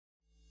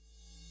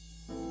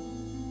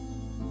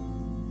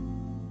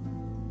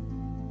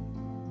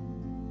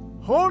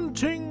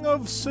Haunting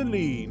of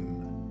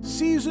Selene,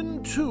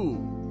 Season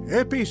 2,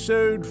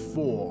 Episode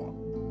 4,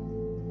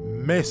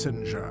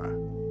 Messenger,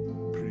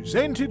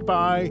 presented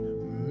by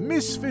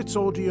Misfits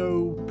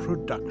Audio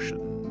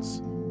Productions.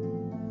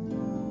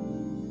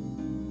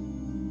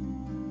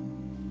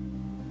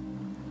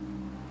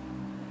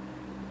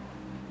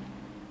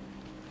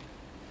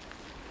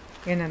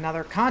 In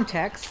another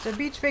context, a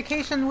beach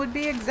vacation would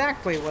be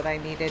exactly what I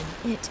needed.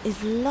 It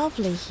is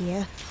lovely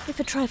here, if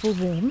a trifle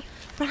warm.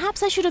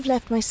 Perhaps I should have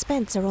left my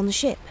Spencer on the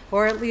ship.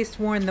 Or at least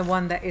worn the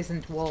one that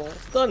isn't wool.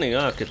 Stunning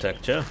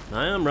architecture.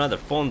 I am rather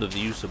fond of the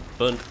use of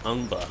burnt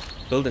umber.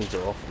 Buildings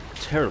are often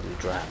terribly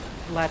drab.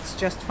 Let's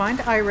just find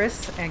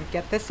Iris and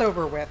get this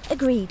over with.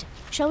 Agreed.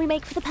 Shall we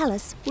make for the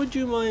palace? Would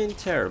you mind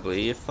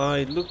terribly if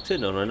I looked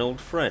in on an old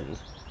friend?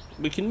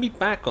 We can meet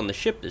back on the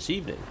ship this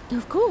evening.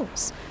 Of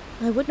course.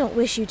 I would not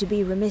wish you to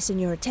be remiss in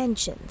your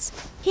attentions.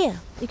 Here,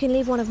 you can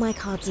leave one of my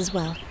cards as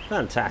well.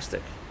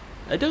 Fantastic.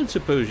 I don't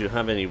suppose you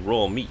have any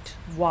raw meat.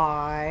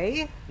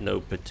 Why? No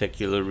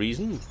particular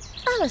reason.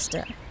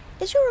 Alistair,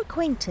 is your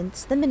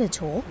acquaintance the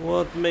Minotaur?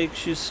 What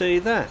makes you say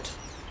that?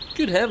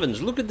 Good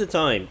heavens, look at the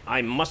time.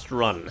 I must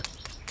run.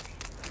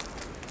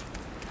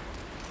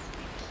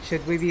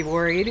 Should we be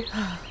worried?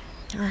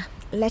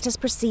 Let us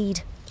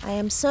proceed. I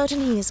am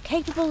certain he is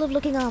capable of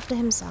looking after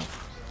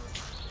himself.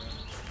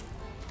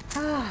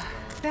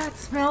 That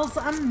smells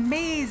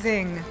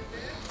amazing.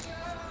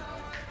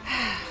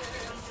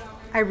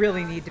 I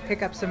really need to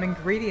pick up some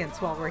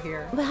ingredients while we're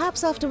here.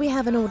 Perhaps after we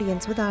have an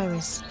audience with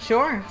Iris.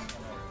 Sure.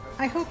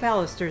 I hope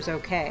Alistair's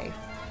okay.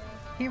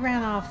 He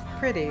ran off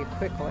pretty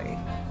quickly.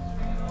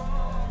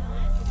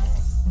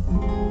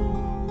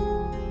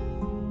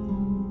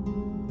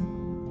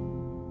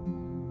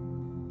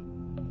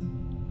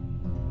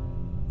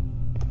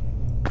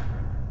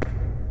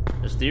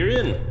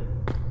 Asterion,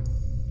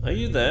 are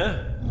you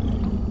there?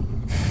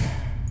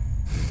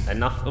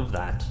 Enough of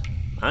that.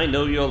 I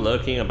know you're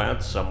lurking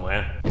about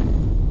somewhere.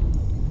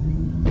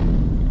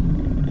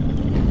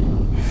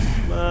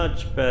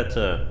 Much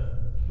better.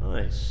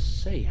 I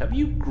say, have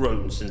you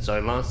grown since I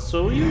last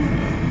saw you?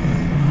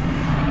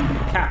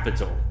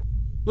 Capital.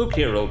 Look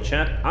here, old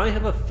chap, I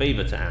have a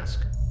favor to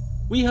ask.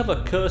 We have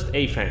a cursed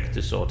AFAC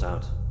to sort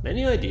out.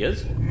 Any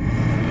ideas?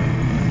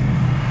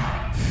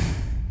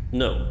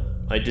 No,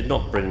 I did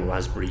not bring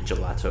raspberry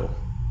gelato.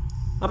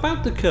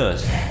 About the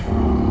curse.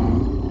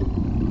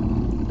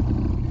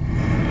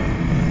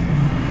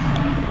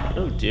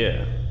 Oh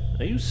dear,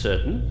 are you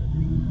certain?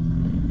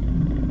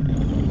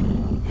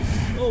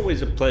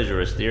 Always a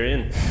pleasure,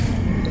 Asterion.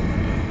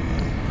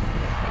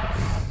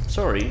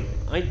 Sorry,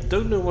 I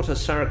don't know what a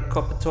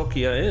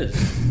Sarcopitokia is.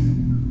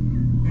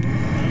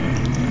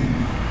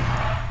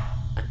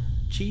 A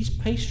cheese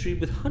pastry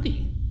with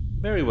honey?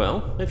 Very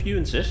well, if you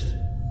insist.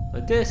 I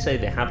dare say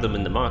they have them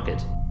in the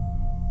market.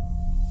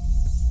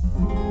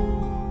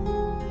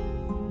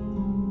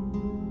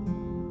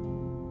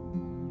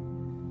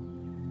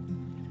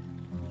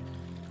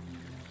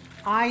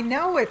 I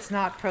know it's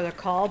not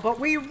protocol, but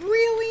we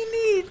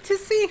really need to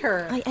see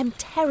her. I am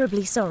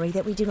terribly sorry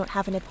that we do not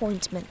have an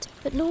appointment,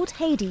 but Lord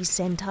Hades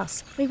sent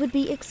us. We would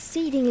be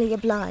exceedingly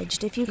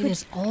obliged if you could... It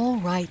is all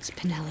right,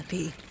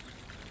 Penelope.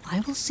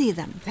 I will see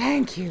them.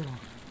 Thank you.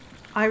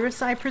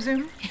 Iris, I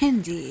presume?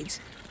 Indeed.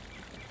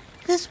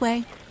 This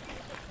way.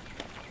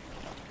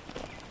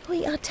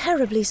 We are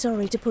terribly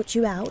sorry to put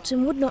you out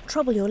and would not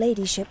trouble your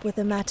ladyship with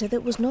a matter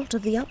that was not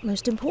of the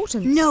utmost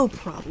importance. No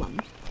problem.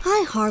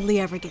 I hardly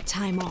ever get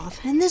time off,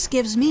 and this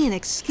gives me an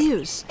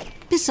excuse.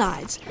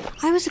 Besides,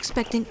 I was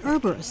expecting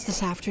Cerberus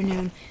this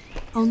afternoon,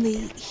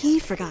 only he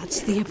forgot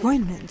the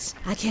appointments.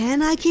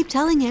 Again, I keep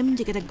telling him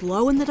to get a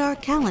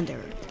glow-in-the-dark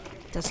calendar.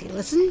 Does he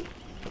listen?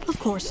 Of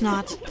course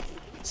not.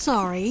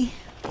 Sorry.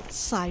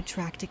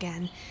 Sidetracked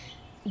again.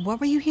 What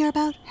were you here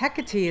about?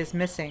 Hecate is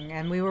missing,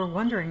 and we were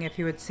wondering if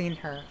you had seen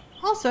her.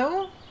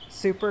 Also,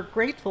 super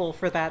grateful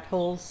for that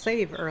whole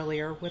save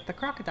earlier with the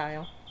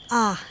crocodile.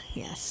 Ah,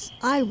 yes.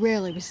 I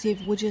rarely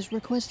receive witches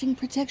requesting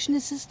protection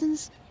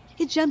assistance.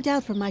 It jumped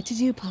out from my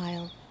to-do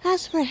pile.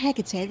 As for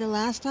Hecate, the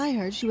last I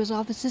heard, she was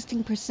off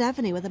assisting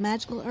Persephone with a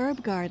magical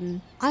herb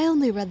garden. I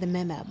only read the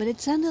memo, but it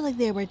sounded like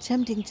they were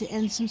attempting to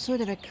end some sort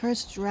of a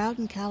cursed drought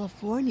in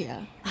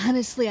California.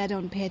 Honestly, I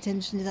don't pay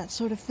attention to that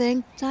sort of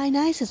thing.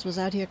 Dionysus was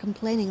out here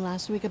complaining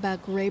last week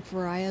about grape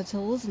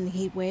varietals and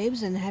heat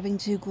waves and having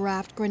to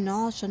graft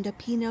Grenache onto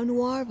Pinot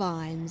Noir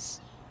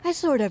vines. I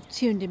sort of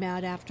tuned him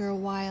out after a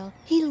while.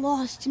 He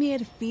lost me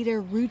at feeder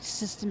root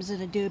systems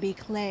in Adobe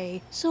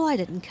Clay, so I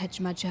didn't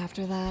catch much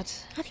after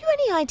that. Have you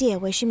any idea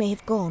where she may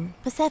have gone?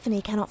 Persephone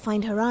cannot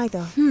find her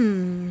either.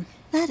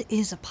 That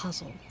is a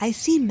puzzle. I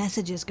see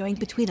messages going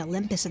between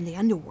Olympus and the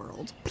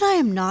underworld, but I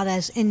am not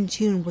as in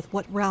tune with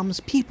what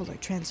realms people are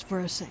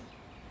transversing.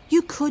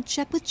 You could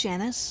check with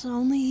Janus,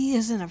 only he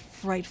is in a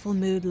frightful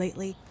mood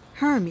lately.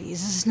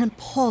 Hermes is an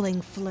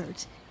appalling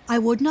flirt. I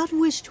would not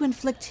wish to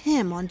inflict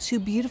him on two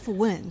beautiful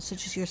women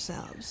such as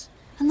yourselves,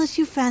 unless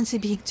you fancy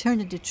being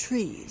turned into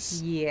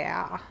trees.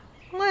 Yeah,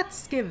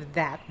 let's give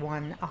that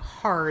one a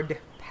hard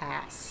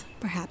pass.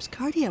 Perhaps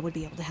Cardia would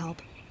be able to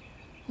help.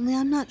 only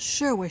I'm not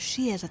sure where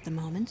she is at the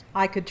moment.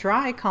 I could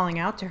try calling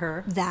out to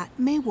her. That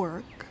may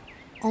work,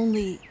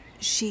 only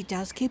she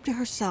does keep to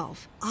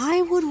herself.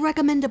 I would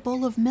recommend a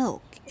bowl of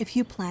milk if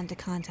you plan to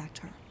contact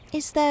her.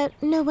 Is there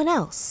no one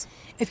else?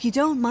 If you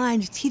don't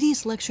mind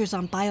tedious lectures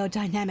on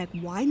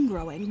biodynamic wine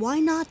growing, why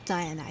not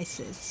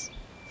Dionysus?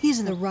 He's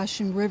in the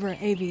Russian River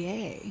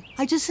AVA.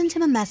 I just sent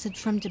him a message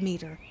from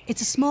Demeter.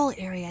 It's a small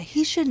area.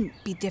 He shouldn't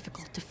be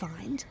difficult to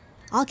find.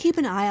 I'll keep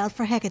an eye out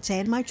for Hecate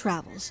in my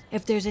travels.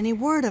 If there's any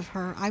word of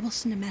her, I will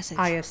send a message.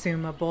 I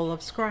assume a bowl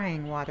of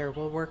scrying water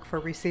will work for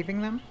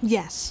receiving them?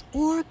 Yes,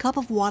 or a cup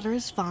of water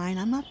is fine.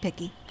 I'm not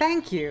picky.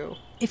 Thank you.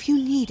 If you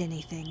need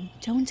anything,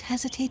 don't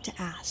hesitate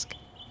to ask.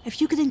 If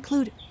you could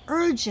include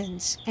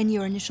urgent in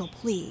your initial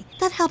plea,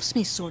 that helps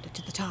me sort it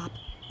to the top.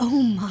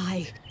 Oh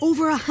my,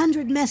 over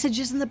 100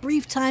 messages in the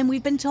brief time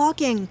we've been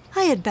talking.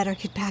 I had better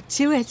get back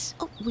to it.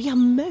 Oh, we are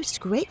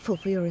most grateful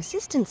for your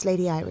assistance,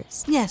 Lady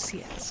Iris.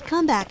 Yes,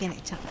 come back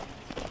anytime.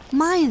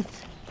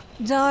 Mynth,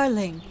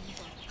 darling,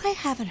 I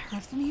haven't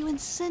heard from you in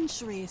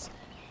centuries.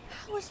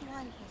 How is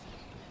life?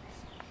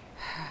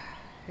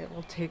 It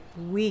will take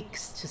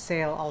weeks to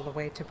sail all the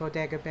way to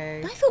Bodega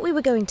Bay. I thought we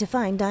were going to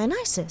find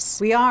Dionysus.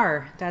 We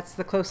are. That's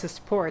the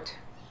closest port.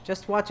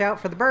 Just watch out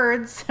for the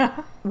birds.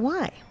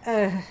 Why?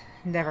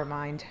 Never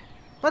mind.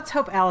 Let's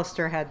hope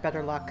Alistair had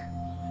better luck.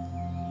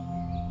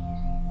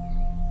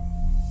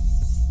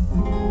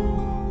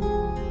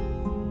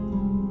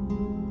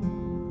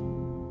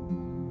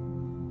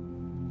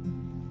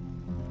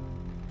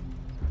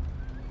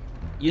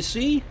 You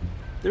see,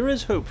 there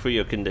is hope for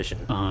your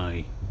condition.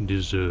 I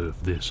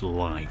deserve this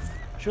life.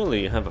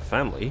 Surely you have a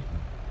family.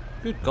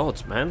 Good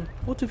gods, man.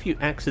 What if you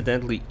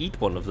accidentally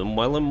eat one of them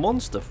while in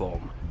monster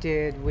form?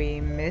 Did we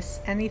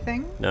miss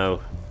anything?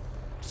 No.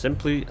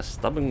 Simply a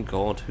stubborn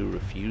god who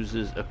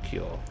refuses a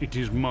cure. It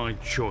is my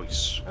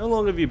choice. How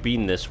long have you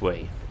been this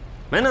way?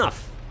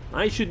 Enough!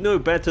 I should know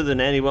better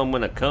than anyone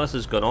when a curse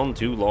has gone on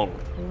too long.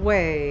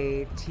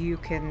 Wait, you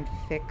can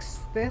fix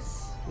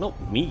this?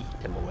 Not me,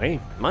 Imaway.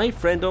 My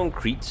friend on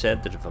Crete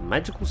said that if a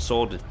magical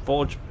sword is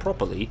forged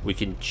properly, we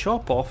can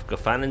chop off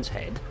Gafanon's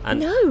head and...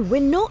 No, we're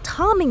not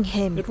harming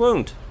him. It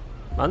won't.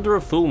 Under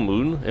a full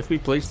moon, if we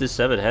place this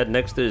severed head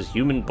next to his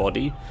human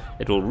body,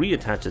 it will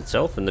reattach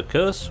itself and the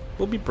curse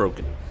will be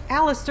broken.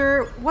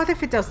 Alistair, what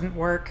if it doesn't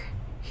work?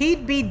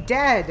 He'd be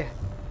dead.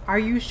 Are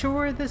you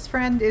sure this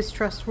friend is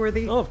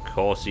trustworthy? Of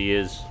course he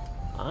is.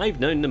 I've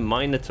known the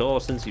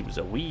Minotaur since he was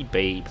a wee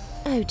babe.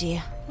 Oh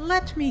dear.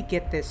 Let me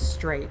get this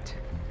straight.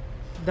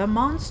 The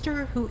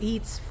monster who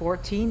eats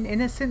 14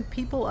 innocent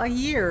people a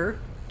year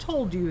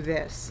told you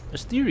this.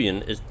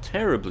 Asterion is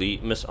terribly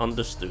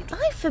misunderstood.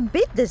 I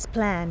forbid this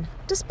plan.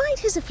 Despite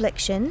his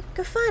affliction,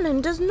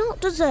 Gafanon does not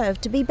deserve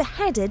to be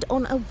beheaded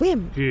on a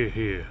whim. Hear,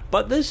 hear.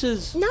 But this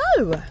is...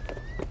 No!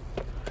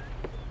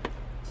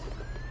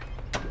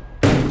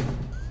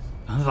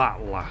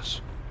 That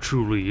lass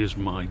truly is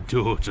my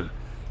daughter.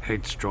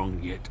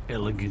 Headstrong yet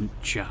elegant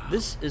child.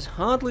 This is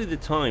hardly the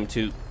time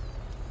to...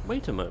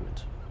 Wait a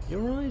moment.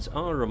 Your eyes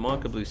are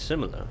remarkably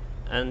similar,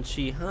 and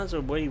she has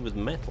a way with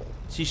metal.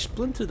 She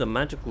splintered a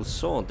magical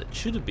sword that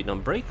should have been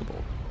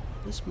unbreakable.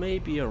 This may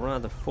be a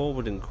rather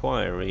forward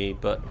inquiry,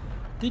 but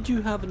did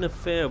you have an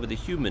affair with a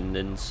human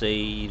in,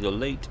 say, the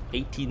late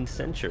 18th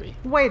century?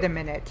 Wait a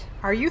minute.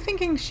 Are you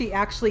thinking she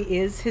actually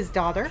is his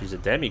daughter? She's a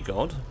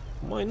demigod.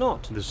 Why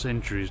not? The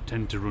centuries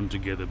tend to run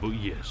together, but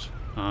yes,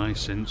 I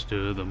sensed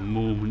her the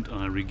moment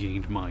I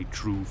regained my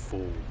true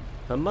form.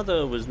 Her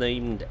mother was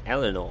named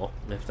Eleanor,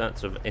 if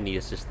that's of any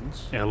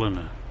assistance.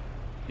 Eleanor.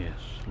 Yes,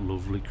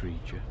 lovely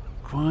creature.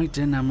 Quite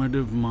enamoured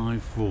of my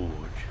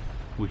forge,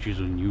 which is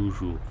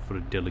unusual for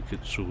a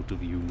delicate sort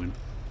of human.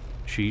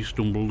 She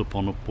stumbled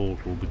upon a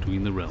portal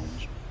between the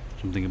realms,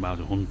 something about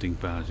a hunting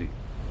party.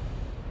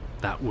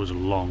 That was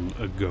long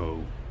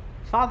ago.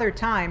 Father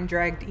Time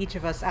dragged each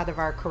of us out of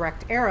our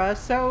correct era,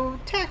 so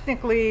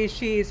technically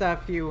she's a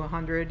few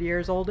hundred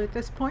years old at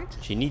this point.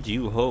 She needs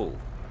you whole.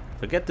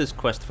 Forget this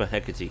quest for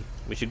Hecate.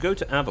 We should go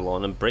to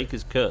Avalon and break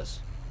his curse.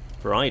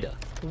 For Ida.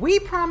 We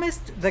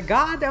promised the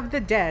god of the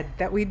dead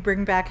that we'd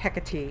bring back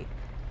Hecate.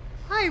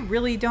 I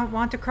really don't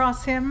want to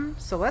cross him,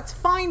 so let's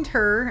find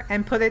her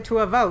and put it to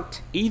a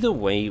vote. Either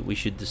way, we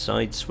should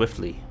decide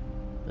swiftly.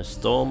 A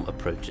storm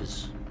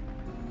approaches.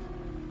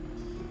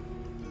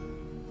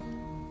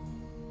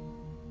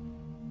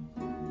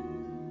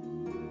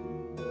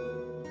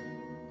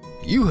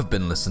 You have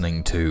been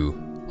listening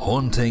to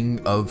Haunting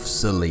of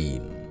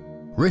Selene.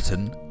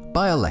 Written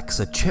by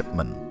Alexa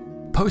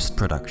Chipman.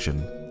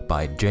 Post-production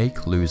by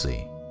Jake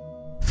Lucy.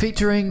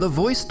 Featuring the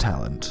voice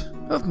talent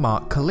of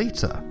Mark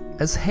Kalita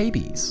as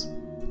Hades,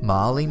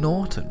 Marley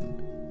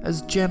Norton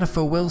as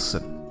Jennifer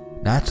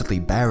Wilson, Natalie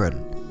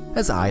Barron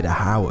as Ida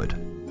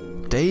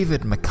Howard,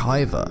 David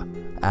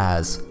McIver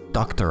as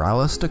Dr.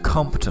 Alistair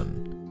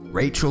Compton,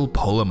 Rachel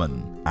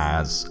Pullman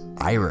as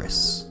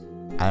Iris,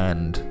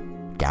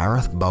 and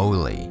Gareth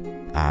Bowley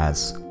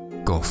as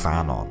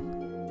Gafanon.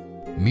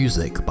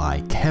 Music by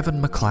Kevin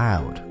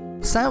MacLeod.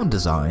 Sound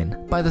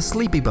design by the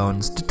Sleepy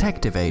Bones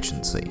Detective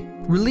Agency.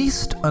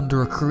 Released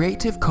under a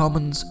Creative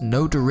Commons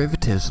No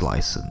Derivatives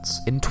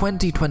license in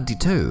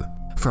 2022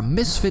 from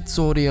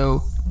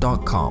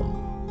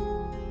misfitsaudio.com.